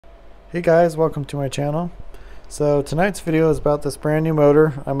Hey guys, welcome to my channel. So tonight's video is about this brand new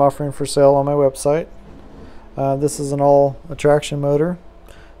motor I'm offering for sale on my website. This is an all attraction motor,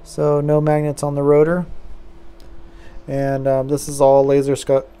 so no magnets on the rotor, and this is all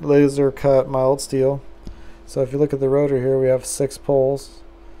laser cut mild steel. So if you look at the rotor here, we have 6 poles.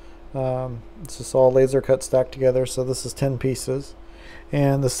 It's just all laser cut stacked together, so this is 10 pieces,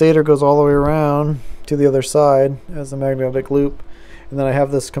 and the stator goes all the way around to the other side as a magnetic loop. And then I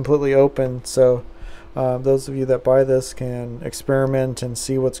have this completely open, so those of you that buy this can experiment and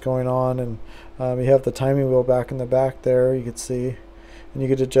see what's going on. And you have the timing wheel back in the back there, you can see, and you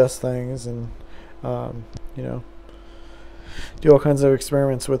could adjust things and you know, do all kinds of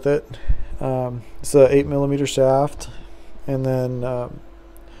experiments with it. It's a 8mm shaft, and then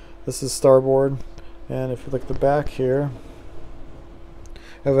this is starboard. And if you look at the back here,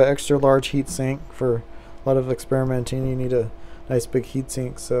 I have an extra large heat sink for a lot of experimenting. You need a nice big heat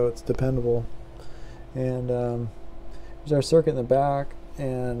sink so it's dependable. And there's our circuit in the back,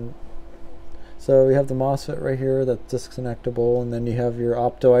 and so we have the MOSFET right here that's disconnectable, and then you have your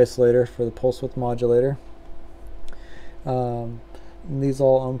opto isolator for the pulse width modulator. And these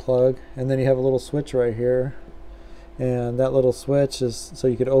all unplug, and then you have a little switch right here, and that little switch is so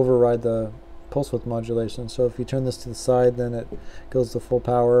you could override the pulse width modulation. So if you turn this to the side, then it goes to full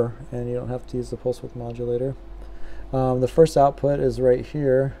power and you don't have to use the pulse width modulator. The first output is right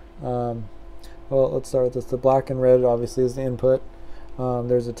here. Well, let's start with this. The black and red obviously is the input.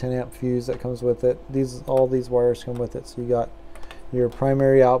 There's a 10 amp fuse that comes with it. All these wires come with it. So you got your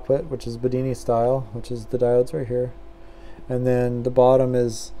primary output, which is Bedini style, which is the diodes right here. And then the bottom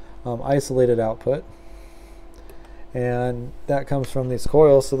is isolated output. And that comes from these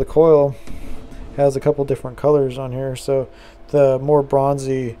coils. So the coil has a couple different colors on here. So the more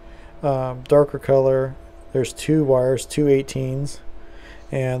bronzy, darker color, there's 2 wires, 2 18s,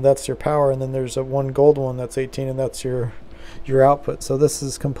 and that's your power. And then there's a 1 gold one that's 18, and that's your output. So this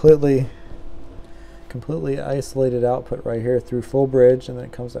is completely isolated output right here through full bridge, and then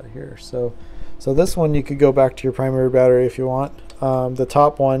it comes out here. So this one you could go back to your primary battery if you want. The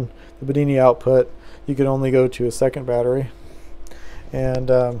top one, the Bedini output, you could only go to a second battery.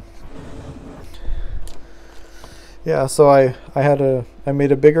 And yeah, so I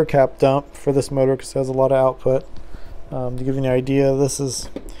made a bigger cap dump for this motor because it has a lot of output. To give you an idea, this is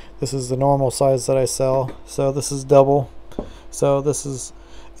the normal size that I sell. So this is double. So this is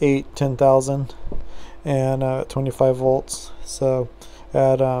 10,000 and 25 volts. So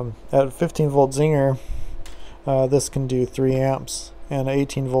at 15 volt zinger, this can do 3 amps, and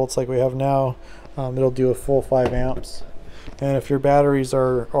 18 volts like we have now, it'll do a full 5 amps. And if your batteries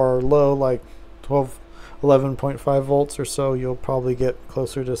are low, like 11.5 volts or so, you'll probably get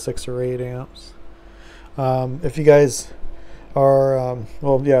closer to 6 or 8 amps. If you guys are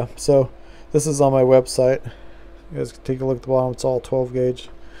well, yeah, so this is on my website. You guys can take a look at the bottom. It's all 12 gauge.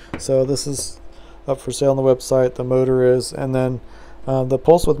 So this is up for sale on the website. The motor is, and then the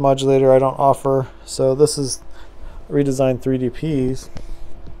pulse width modulator I don't offer. So this is redesigned 3DPs.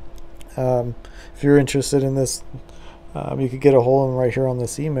 If you're interested in this, you could get a hold of him right here on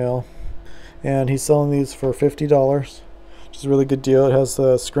this email. And he's selling these for $50, which is a really good deal. It has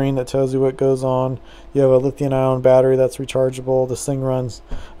the screen that tells you what goes on. You have a lithium-ion battery that's rechargeable. This thing runs,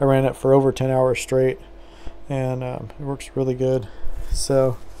 I ran it for over 10 hours straight, and it works really good.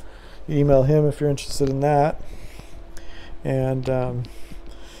 So you email him if you're interested in that. And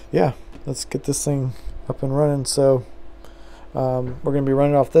yeah, let's get this thing up and running. So we're going to be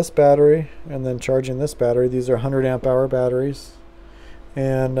running off this battery and then charging this battery. These are 100 amp hour batteries.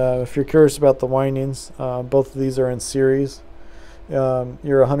 And if you're curious about the windings, both of these are in series.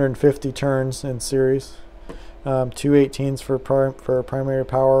 You're 150 turns in series. 2 18s for primary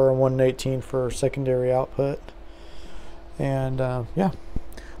power and 1 18 for secondary output. And yeah,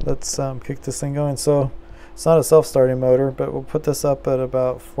 let's kick this thing going. So it's not a self-starting motor, but we'll put this up at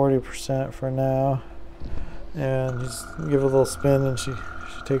about 40% for now. And just give it a little spin, and she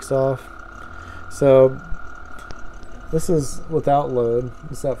takes off. So this is without load.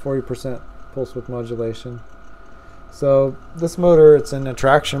 It's at 40% pulse width modulation. So this motor, it's in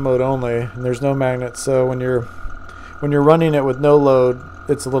attraction mode only, and there's no magnets. So when you're running it with no load,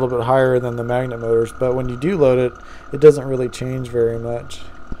 it's a little bit higher than the magnet motors. But when you do load it, it doesn't really change very much.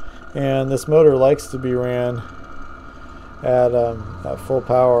 And this motor likes to be ran at full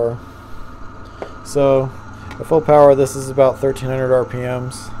power. So at full power, this is about 1300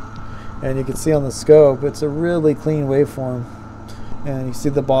 RPMs. And you can see on the scope, it's a really clean waveform. And you see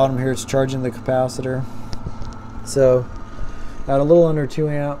the bottom here, it's charging the capacitor. So at a little under 2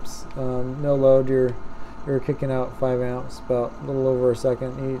 amps, no load, you're kicking out 5 amps, about a little over a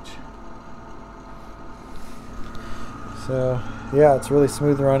second each. So yeah, it's really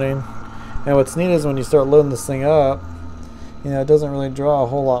smooth running. And what's neat is when you start loading this thing up, it doesn't really draw a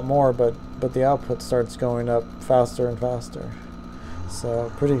whole lot more, but the output starts going up faster and faster.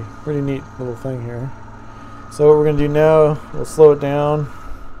 So pretty neat little thing here. So what we're going to do now, we'll slow it down,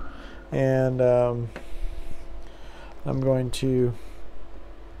 and I'm going to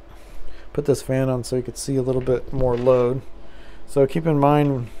put this fan on so you can see a little bit more load. So keep in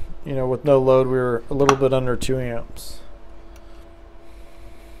mind, with no load, we were a little bit under 2 amps.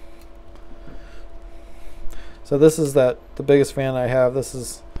 So this is the biggest fan I have. This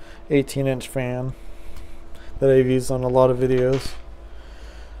is 18-inch fan that I've used on a lot of videos.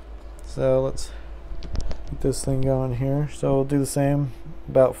 So let's get this thing going here. So we'll do the same,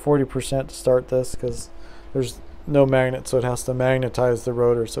 about 40% to start this, because there's no magnet, so it has to magnetize the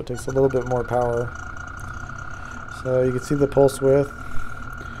rotor, so it takes a little bit more power. So you can see the pulse width.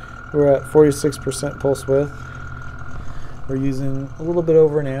 We're at 46% pulse width. We're using a little bit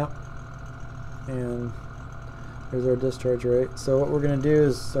over an amp, and here's our discharge rate. So what we're going to do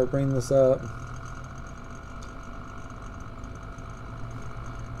is start bringing this up.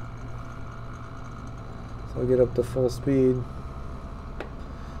 So we'll get up to full speed.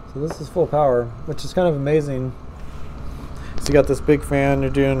 So this is full power, which is kind of amazing. So you got this big fan,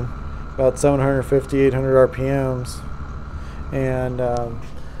 you're doing about 750, 800 RPMs. And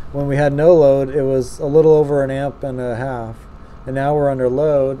when we had no load, it was a little over an amp and a half. And now we're under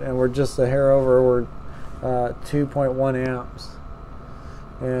load, and we're just a hair over. We're 2.1 amps,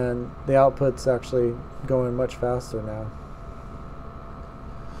 and the output's actually going much faster now,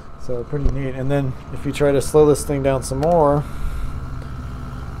 so pretty neat. And then if you try to slow this thing down some more,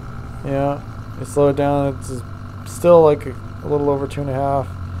 you slow it down, it's still like a little over 2.5.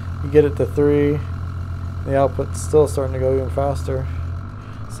 You get it to 3, the output's still starting to go even faster.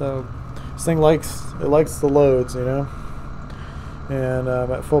 So this thing likes the loads, and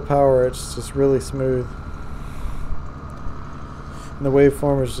at full power it's just really smooth. And the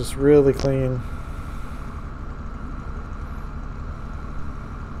waveform is just really clean.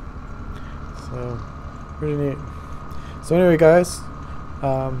 So pretty neat. So anyway, guys,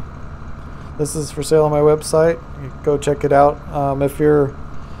 this is for sale on my website. You go check it out. If you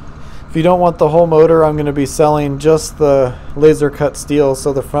don't want the whole motor, I'm going to be selling just the laser cut steel.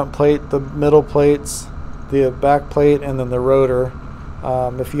 So the front plate, the middle plates, the back plate, and then the rotor.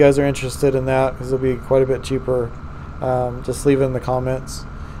 If you guys are interested in that, because it'll be quite a bit cheaper, just leave it in the comments,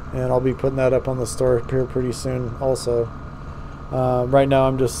 and I'll be putting that up on the store here pretty soon also. Right now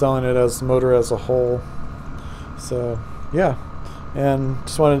I'm just selling it as motor as a whole. So yeah, and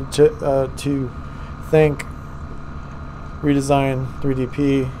just wanted to thank Redesign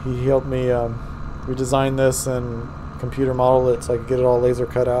 3DP. He helped me redesign this and computer model it so I could get it all laser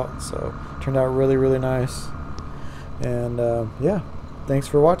cut out. So it turned out really nice. And yeah, thanks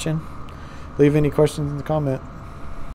for watching. Leave any questions in the comment.